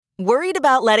Worried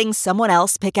about letting someone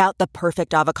else pick out the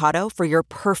perfect avocado for your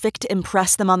perfect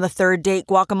impress them on the third date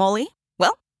guacamole?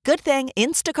 Well, good thing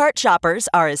Instacart shoppers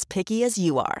are as picky as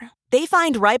you are. They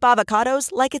find ripe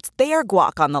avocados like it's their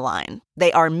guac on the line.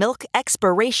 They are milk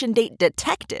expiration date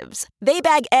detectives. They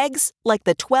bag eggs like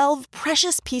the 12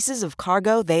 precious pieces of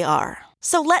cargo they are.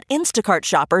 So let Instacart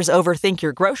shoppers overthink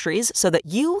your groceries so that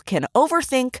you can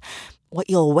overthink what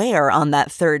you'll wear on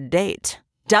that third date.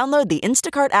 Download the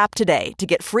Instacart app today to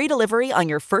get free delivery on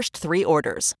your first 3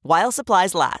 orders, while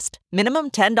supplies last.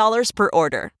 Minimum $10 per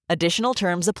order. Additional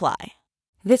terms apply.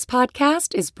 This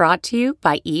podcast is brought to you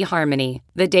by eHarmony,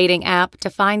 the dating app to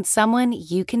find someone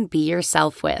you can be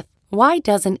yourself with. Why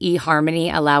doesn't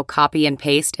eHarmony allow copy and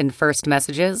paste in first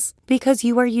messages? Because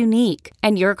you are unique,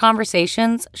 and your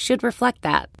conversations should reflect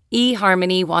that.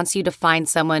 eHarmony wants you to find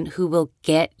someone who will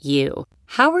get you.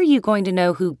 How are you going to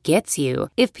know who gets you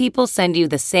if people send you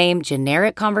the same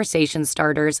generic conversation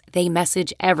starters they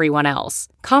message everyone else?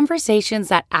 Conversations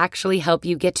that actually help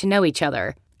you get to know each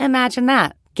other. Imagine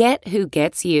that. Get who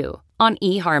gets you on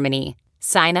eHarmony.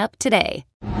 Sign up today.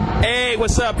 Hey,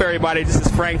 what's up, everybody? This is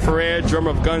Frank Ferrer, drummer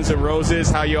of Guns N' Roses.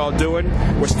 How you all doing?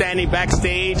 We're standing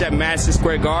backstage at Madison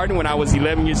Square Garden. When I was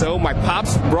 11 years old, my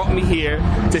pops brought me here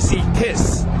to see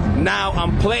Kiss. Now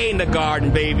I'm playing the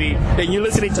Garden, baby, and you're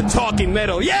listening to Talking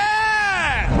Metal.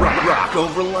 Yeah! Rock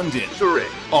over London, Zurich,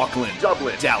 Auckland,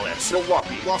 Dublin, Dallas,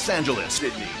 Milwaukee, Los Angeles,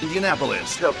 Sydney,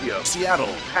 Indianapolis, Tokyo,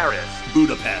 Seattle, Paris,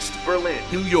 Budapest, Berlin,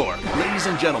 New York. Ladies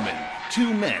and gentlemen,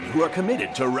 2 men who are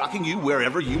committed to rocking you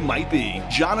wherever you might be.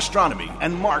 John Astronomy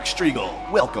and Mark Striegel.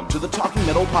 Welcome to the Talking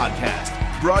Metal Podcast,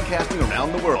 broadcasting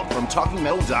around the world from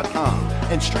TalkingMetal.com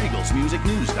and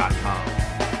Striegel'sMusicNews.com.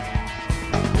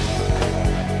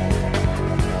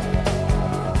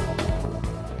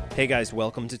 Hey guys,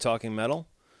 welcome to Talking Metal.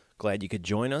 Glad you could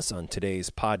join us on today's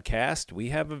podcast. We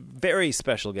have a very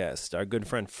special guest, our good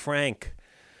friend Frank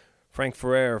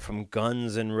Ferrer from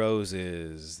Guns N'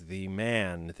 Roses, the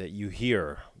man that you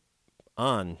hear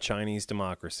on Chinese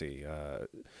Democracy.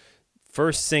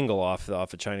 First single off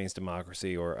of Chinese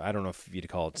Democracy, or I don't know if you'd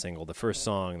call it single, the first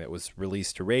song that was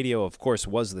released to radio, of course,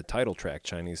 was the title track,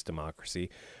 Chinese Democracy.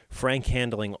 Frank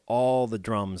handling all the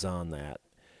drums on that.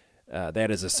 That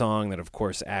is a song that, of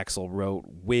course, Axl wrote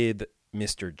with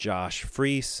Mr. Josh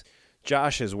Freese.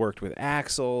 Josh has worked with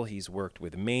Axl. He's worked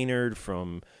with Maynard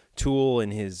from Tool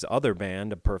in his other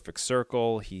band, A Perfect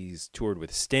Circle. He's toured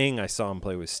with Sting. I saw him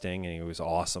play with Sting, and he was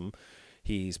awesome.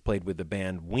 He's played with the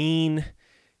band Ween.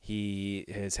 He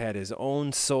has had his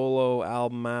own solo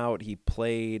album out. He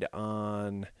played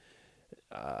on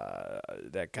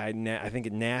that guy, I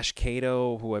think Nash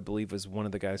Cato, who I believe was one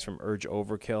of the guys from Urge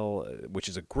Overkill, which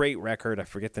is a great record. I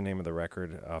forget the name of the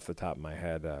record off the top of my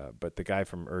head, but the guy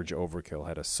from Urge Overkill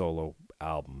had a solo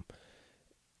album.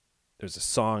 There's a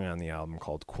song on the album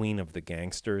called Queen of the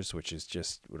Gangsters, which is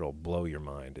just, it'll blow your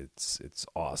mind. It's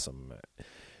awesome.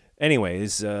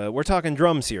 Anyways, we're talking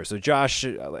drums here. So Josh,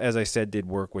 as I said, did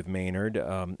work with Maynard.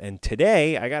 And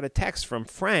today I got a text from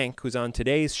Frank, who's on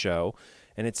today's show,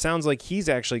 and it sounds like he's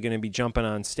actually going to be jumping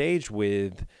on stage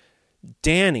with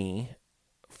Danny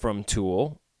from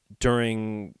Tool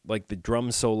during like the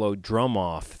drum solo drum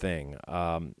off thing.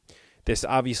 This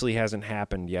obviously hasn't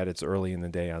happened yet. It's early in the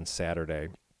day on Saturday.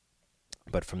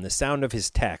 But from the sound of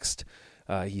his text,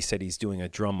 he said he's doing a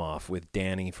drum off with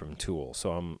Danny from Tool.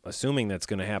 So I'm assuming that's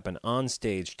going to happen on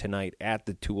stage tonight at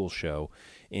the Tool show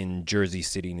in Jersey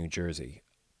City, New Jersey.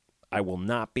 I will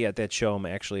not be at that show. I'm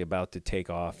actually about to take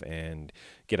off and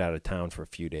get out of town for a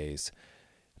few days.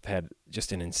 I've had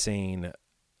just an insane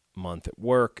month at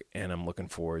work, and I'm looking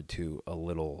forward to a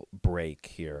little break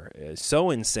here. It's so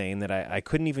insane that I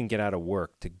couldn't even get out of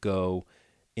work to go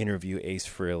interview Ace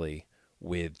Frehley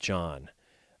with John.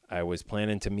 I was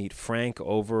planning to meet Frank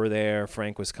over there.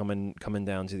 Frank was coming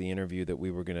down to the interview that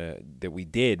we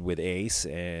did with Ace,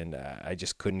 and I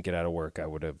just couldn't get out of work. I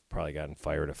would have probably gotten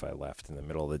fired if I left in the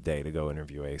middle of the day to go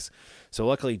interview Ace. So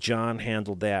luckily John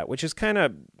handled that, which is kind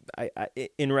of,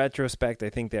 in retrospect, I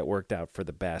think that worked out for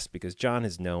the best because John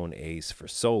has known Ace for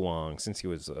so long, since he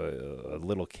was a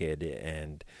little kid,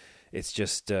 and it's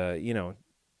just,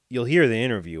 you'll hear the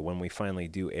interview when we finally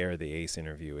do air the Ace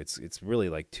interview. It's really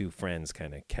like two friends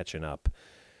kind of catching up.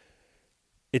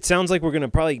 It sounds like we're going to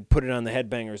probably put it on the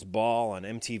Headbangers Ball on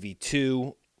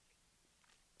MTV2.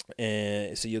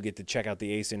 So you'll get to check out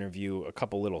the Ace interview, a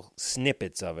couple little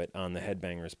snippets of it on the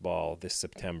Headbangers Ball this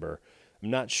September. I'm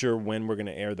not sure when we're going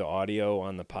to air the audio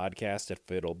on the podcast,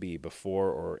 if it'll be before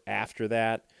or after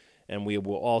that. And we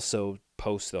will also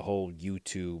post the whole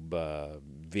YouTube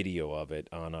video of it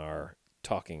on our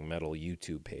Talking Metal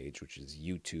YouTube page, which is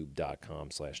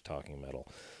youtube.com/talkingmetal.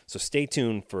 So stay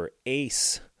tuned for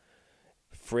Ace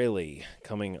Frehley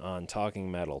coming on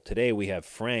Talking Metal. Today we have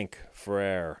Frank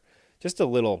Ferrer. Just a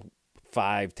little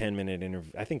 5-10 minute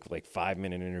interview, I think like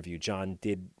 5-minute interview John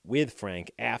did with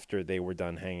Frank after they were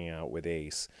done hanging out with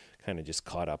Ace. Kind of just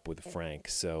caught up with Frank.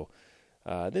 So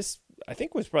this, I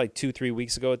think, was probably 2-3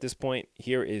 weeks ago at this point.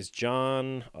 Here is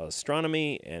John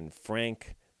Astronomy and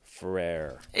Frank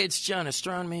Ferrer. It's John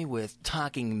Astronomy with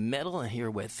Talking Metal, and here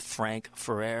with Frank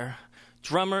Ferrer,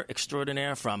 drummer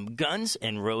extraordinaire from Guns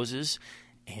N' Roses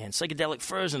and Psychedelic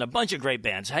Furs and a bunch of great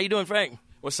bands. How you doing, Frank?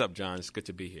 What's up, John? It's good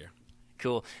to be here.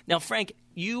 Cool. Now, Frank,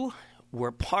 you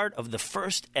were part of the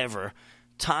first ever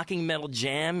Talking Metal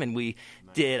Jam, and we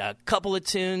did a couple of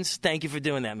tunes. Thank you for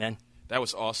doing that, man. That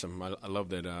was awesome. I love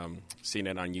that. Seeing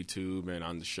that on YouTube and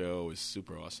on the show is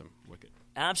super awesome. Wicked.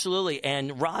 Absolutely.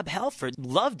 And Rob Halford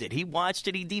loved it. He watched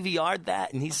it. He DVR'd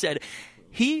that, and he said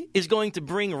he is going to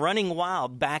bring Running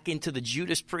Wild back into the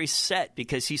Judas Priest set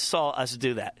because he saw us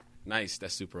do that. Nice.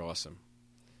 That's super awesome.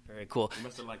 Very cool. You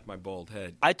must have liked my bald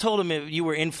head. I told him you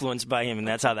were influenced by him, and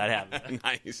that's how that happened.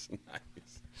 Nice.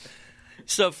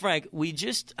 So, Frank, we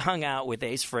just hung out with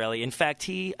Ace Frehley. In fact,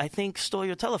 he, I think, stole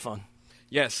your telephone.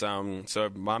 Yes. So,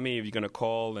 Mommy, if you're going to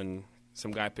call and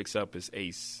some guy picks up, it's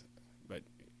Ace. But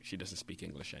she doesn't speak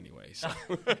English anyway. So.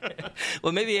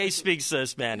 Well, maybe Ace speaks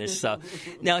Spanish. So,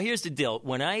 now, here's the deal.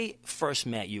 When I first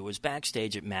met you, it was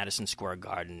backstage at Madison Square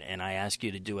Garden, and I asked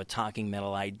you to do a Talking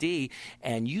Metal ID,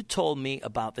 and you told me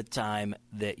about the time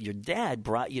that your dad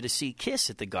brought you to see Kiss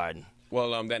at the Garden.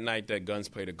 Well, that night that Guns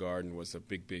played the Garden was a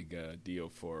big deal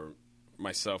for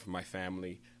myself and my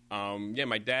family.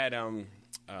 My dad,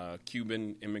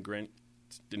 Cuban immigrant,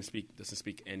 doesn't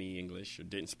speak any English, or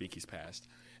didn't speak. He's passed.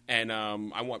 And I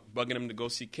bugging him to go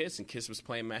see Kiss, and Kiss was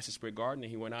playing Madison Square Garden,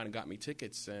 and he went out and got me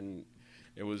tickets. And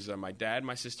it was my dad,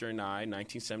 my sister, and I.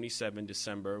 1977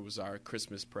 December was our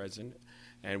Christmas present,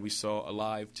 and we saw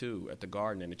Alive 2 at the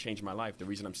Garden, and it changed my life. The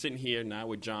reason I'm sitting here now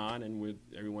with John and with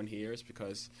everyone here is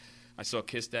because I saw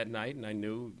Kiss that night, and I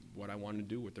knew what I wanted to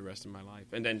do with the rest of my life.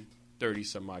 And then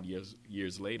 30-some-odd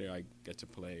years later, I get to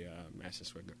play Madison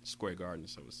Square Garden,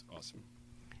 so it was awesome.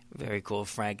 Very cool,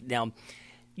 Frank. Now,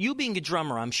 you being a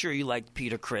drummer, I'm sure you liked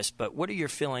Peter Criss, but what are your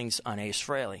feelings on Ace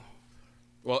Frehley?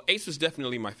 Well, Ace was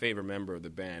definitely my favorite member of the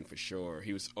band, for sure.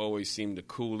 He always seemed the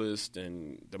coolest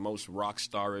and the most rock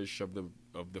starish of the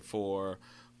four.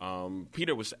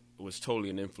 Peter was totally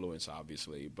an influence,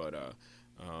 obviously, but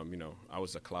I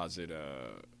was a closet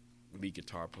lead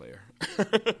guitar player.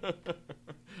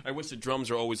 I wish the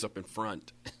drums were always up in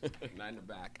front, not in the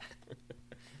back.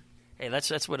 Hey,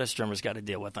 that's what us drummers got to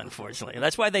deal with, unfortunately.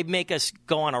 That's why they make us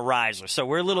go on a riser, so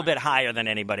we're a little bit higher than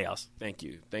anybody else. Thank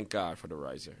you. Thank God for the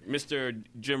riser. Mr.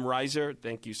 Jim Riser,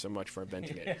 thank you so much for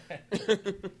inventing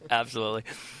it. Absolutely.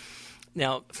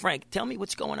 Now, Frank, tell me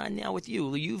what's going on now with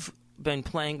you. You've been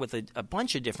playing with a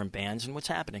bunch of different bands, and what's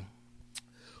happening?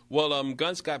 Well,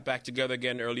 Guns got back together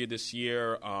again earlier this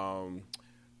year.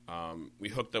 We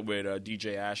hooked up with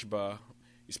DJ Ashba.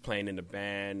 He's playing in the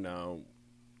band.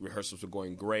 Rehearsals were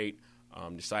going great.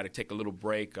 Decided to take a little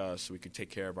break so we could take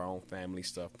care of our own family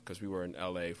stuff because we were in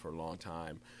L.A. for a long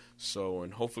time. So,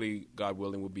 and hopefully, God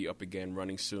willing, we'll be up again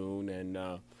running soon. And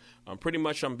pretty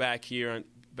much I'm back here,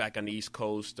 back on the East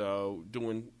Coast,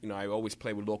 doing, I always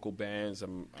play with local bands.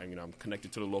 I'm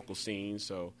connected to the local scene,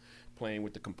 so playing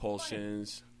with the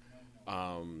Compulsions,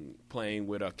 playing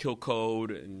with Kill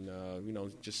Code, and,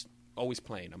 just always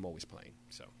playing. I'm always playing,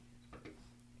 so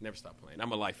never stop playing.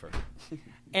 I'm a lifer.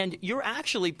 And you're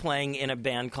actually playing in a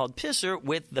band called Pisser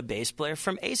with the bass player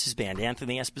from Ace's band,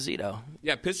 Anthony Esposito.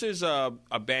 Yeah, Pisser's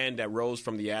a band that rose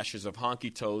from the ashes of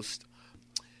Honky Toast.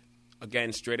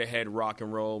 Again, straight ahead rock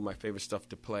and roll, my favorite stuff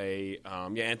to play.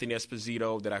 Anthony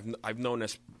Esposito, that I've known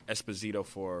Esposito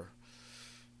for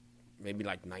maybe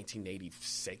like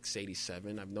 1986,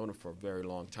 87. I've known him for a very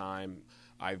long time.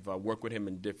 I've worked with him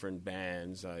in different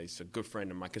bands. He's a good friend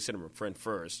of mine. I consider him a friend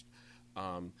first.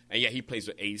 He plays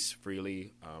with Ace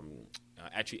Frehley.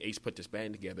 Actually, Ace put this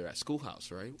band together at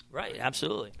Schoolhouse, right? Right,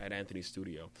 absolutely. At Anthony's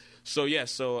studio.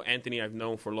 So Anthony I've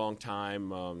known for a long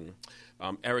time.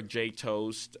 Eric J.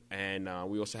 Toast, and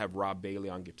we also have Rob Bailey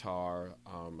on guitar.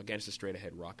 Again, it's a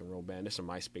straight-ahead rock and roll band. It's a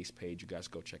MySpace page. You guys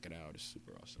go check it out. It's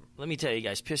super awesome. Let me tell you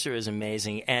guys, Pisser is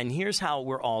amazing, and here's how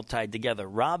we're all tied together.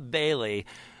 Rob Bailey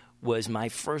was my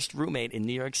first roommate in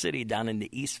New York City down in the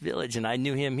East Village, and I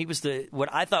knew him. He was what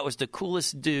I thought was the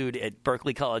coolest dude at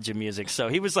Berklee College of Music, so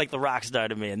he was like the rock star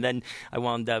to me, and then I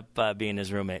wound up being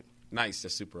his roommate. Nice.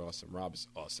 That's super awesome. Rob is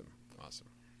awesome. Awesome.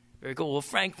 Very cool. Well,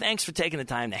 Frank, thanks for taking the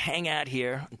time to hang out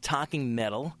here and talking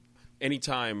metal.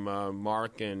 anytime,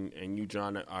 Mark and you,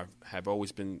 John, have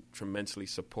always been tremendously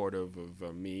supportive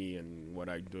of me and what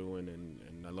I'm doing,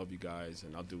 and I love you guys,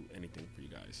 and I'll do anything for you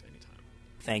guys anytime.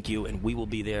 Thank you, and we will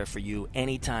be there for you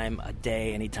anytime a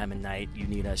day, anytime a night you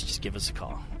need us. Just give us a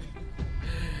call.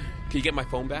 Can you get my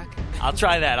phone back? I'll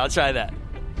try that.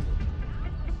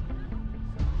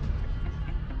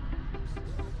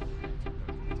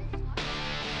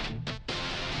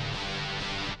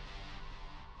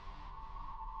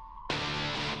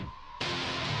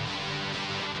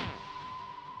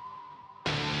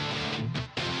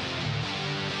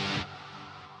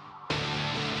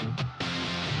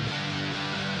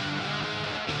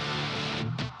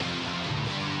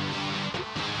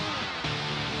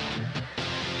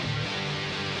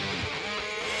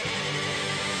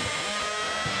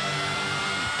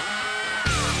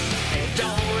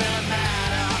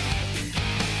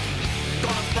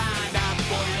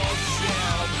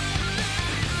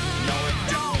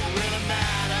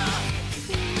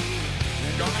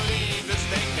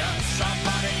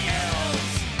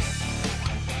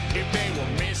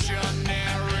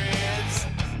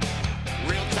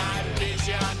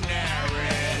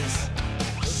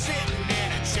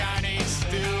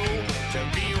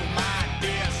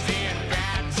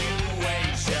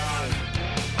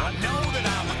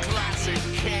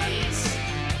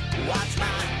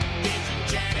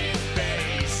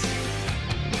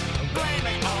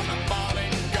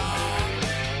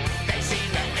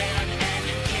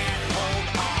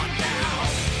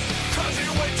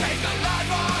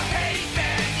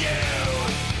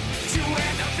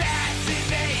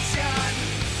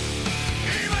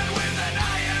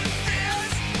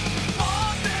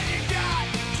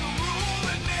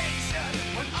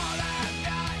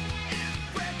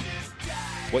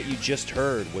 What you just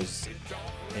heard was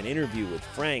an interview with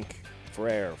Frank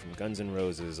Ferrer from Guns N'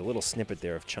 Roses, a little snippet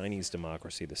there of Chinese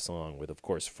Democracy, the song, with, of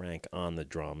course, Frank on the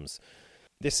drums.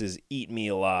 This is Eat Me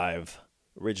Alive,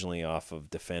 originally off of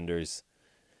Defenders,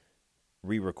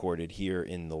 re-recorded here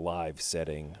in the live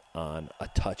setting on A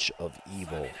Touch of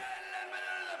Evil.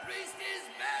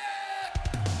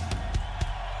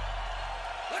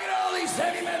 Look at all these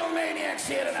heavy metal maniacs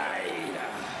here tonight.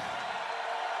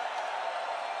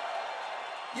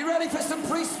 You ready for some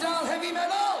freestyle heavy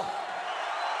metal?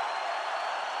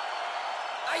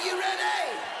 Are you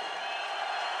ready?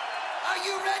 Are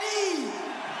you ready?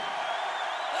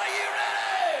 Are you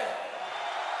ready?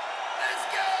 Let's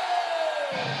go!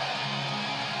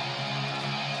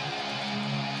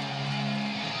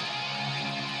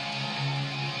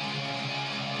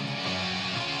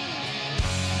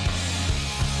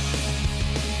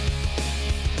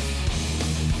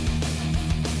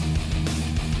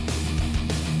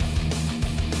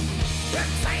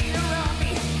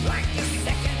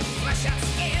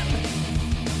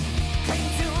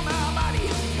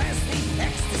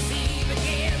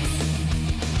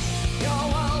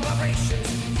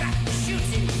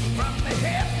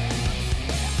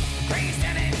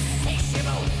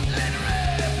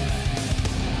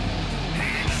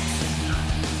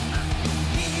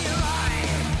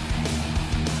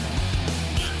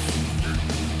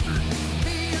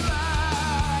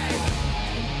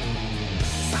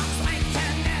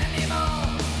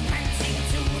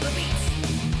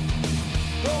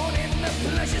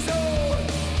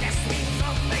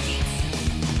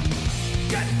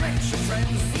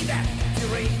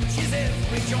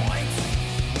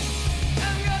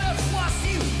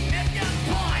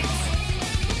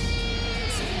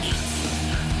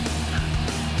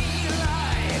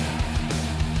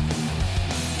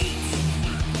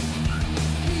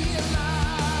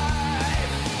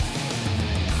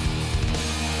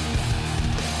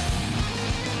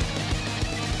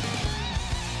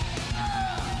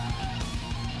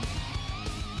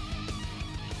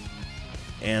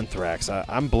 Anthrax.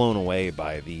 I'm blown away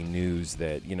by the news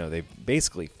that, you know, they've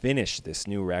basically finished this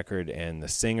new record and the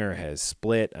singer has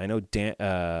split. I know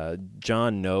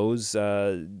John knows,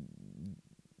 the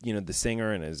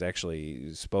singer and has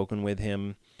actually spoken with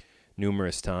him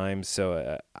numerous times.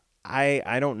 So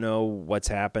I don't know what's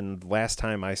happened. Last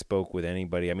time I spoke with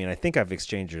anybody, I mean, I think I've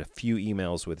exchanged a few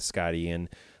emails with Scott Ian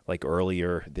like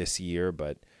earlier this year,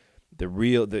 but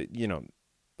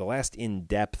the last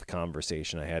in-depth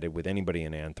conversation I had with anybody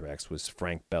in Anthrax was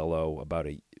Frank Bello about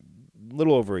a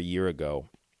little over a year ago,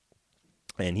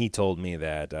 and he told me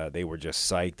that they were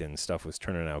just psyched and stuff was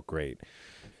turning out great.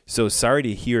 So sorry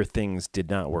to hear things did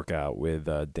not work out with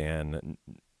Dan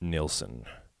Nilsson.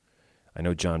 I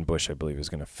know John Bush, I believe, is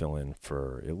going to fill in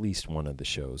for at least one of the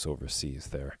shows overseas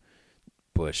there.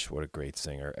 Bush, what a great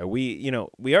singer.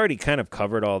 We already kind of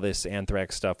covered all this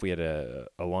Anthrax stuff. We had a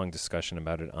long discussion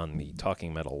about it on the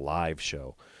Talking Metal Live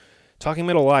show. Talking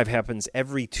Metal Live happens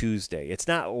every Tuesday. It's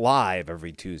not live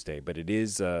every Tuesday, but it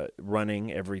is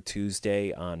running every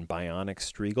Tuesday on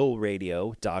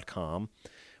BionicStriegelRadio.com,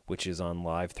 which is on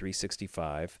Live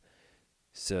 365.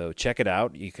 So check it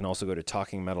out. You can also go to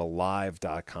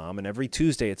TalkingMetalLive.com, and every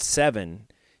Tuesday at 7,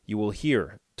 you will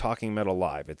hear Talking Metal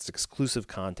Live. It's exclusive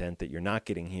content that you're not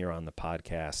getting here on the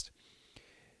podcast.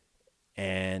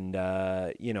 And,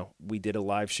 we did a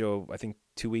live show, I think,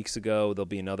 2 weeks ago. There'll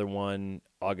be another one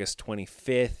August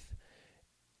 25th.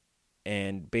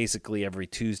 And basically every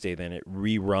Tuesday, then it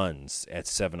reruns at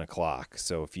 7 o'clock.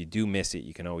 So if you do miss it,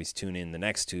 you can always tune in the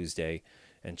next Tuesday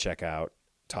and check out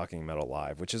Talking Metal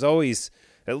Live, which is always,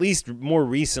 at least more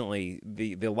recently,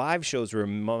 the live shows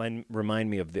remind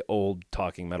me of the old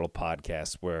Talking Metal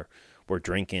podcasts where we're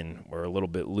drinking, we're a little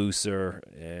bit looser,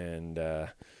 and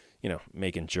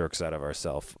making jerks out of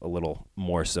ourselves a little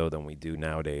more so than we do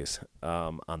nowadays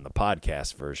on the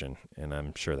podcast version, and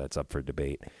I'm sure that's up for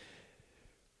debate.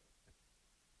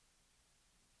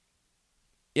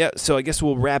 Yeah, so I guess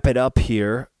we'll wrap it up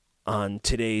here on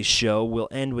today's show. We'll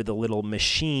end with a little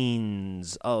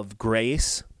Machines of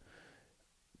Grace.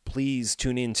 Please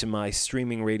tune in to my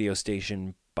streaming radio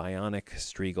station,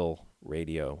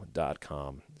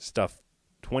 BionicStriegelRadio.com. Stuff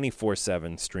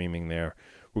 24/7 streaming there.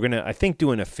 We're going to, I think,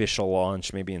 do an official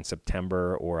launch maybe in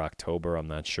September or October. I'm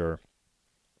not sure.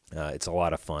 It's a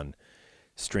lot of fun.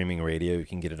 Streaming radio, you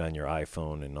can get it on your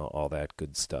iPhone and all that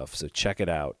good stuff. So check it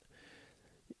out.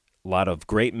 A lot of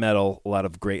great metal, a lot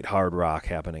of great hard rock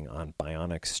happening on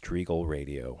Bionic Striegel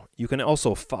Radio. You can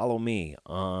also follow me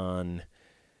on,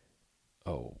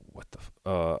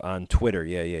 on Twitter.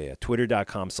 Yeah.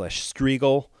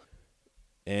 Twitter.com/Striegel.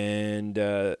 And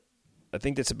I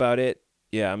think that's about it.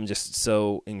 Yeah, I'm just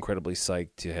so incredibly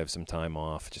psyched to have some time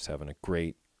off, just having a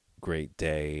great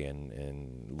day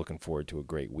and looking forward to a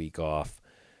great week off.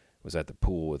 Was at the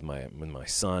pool with my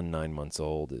son, 9 months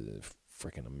old.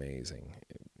 Freaking amazing.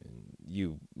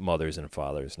 You mothers and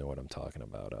fathers know what I'm talking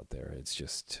about out there. It's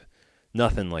just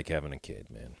nothing like having a kid,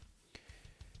 man.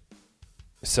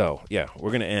 So, yeah,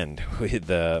 we're going to end with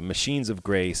the Machines of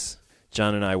Grace.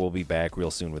 John and I will be back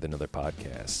real soon with another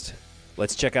podcast.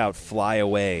 Let's check out Fly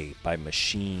Away by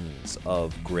Machines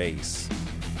of Grace.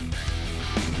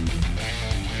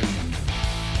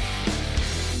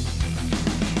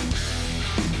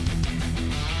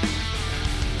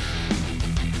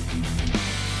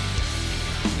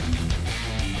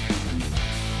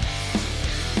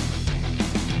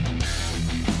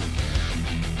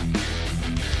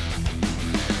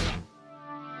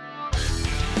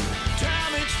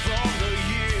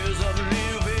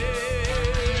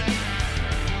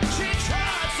 She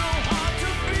tried so hard to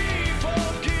be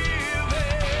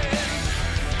forgiven.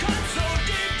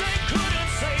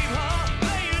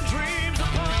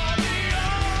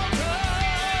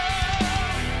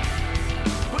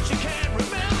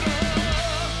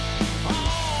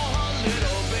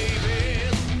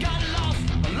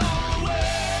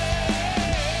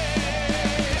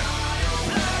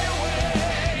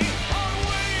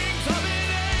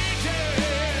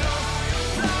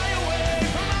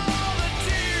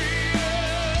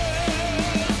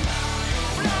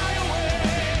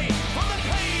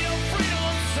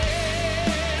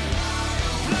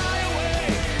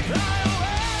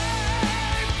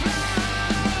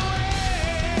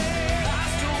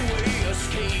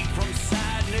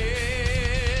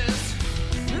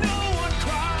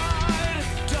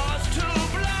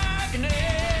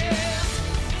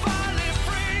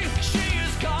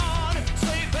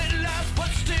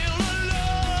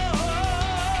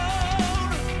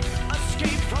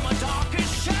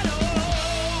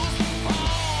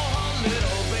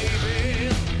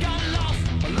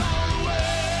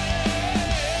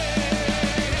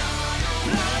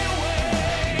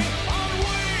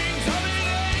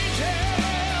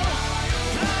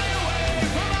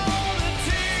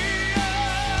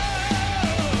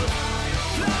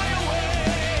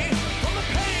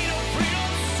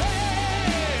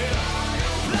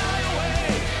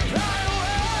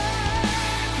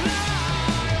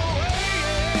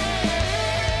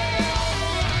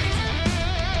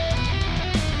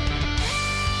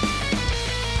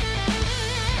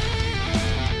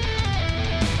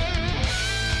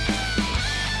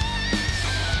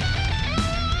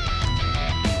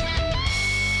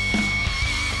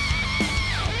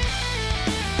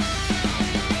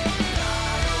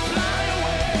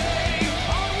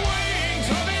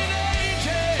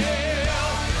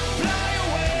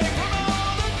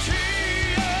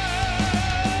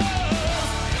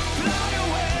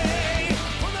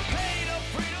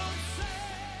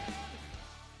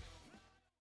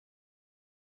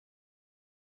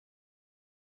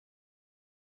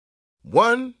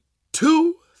 1,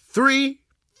 2, 3,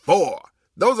 4.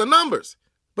 Those are numbers.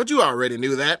 But you already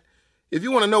knew that. If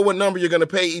you want to know what number you're going to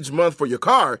pay each month for your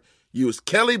car, use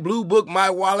Kelley Blue Book My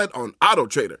Wallet on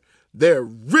AutoTrader. They're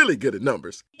really good at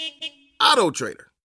numbers. AutoTrader.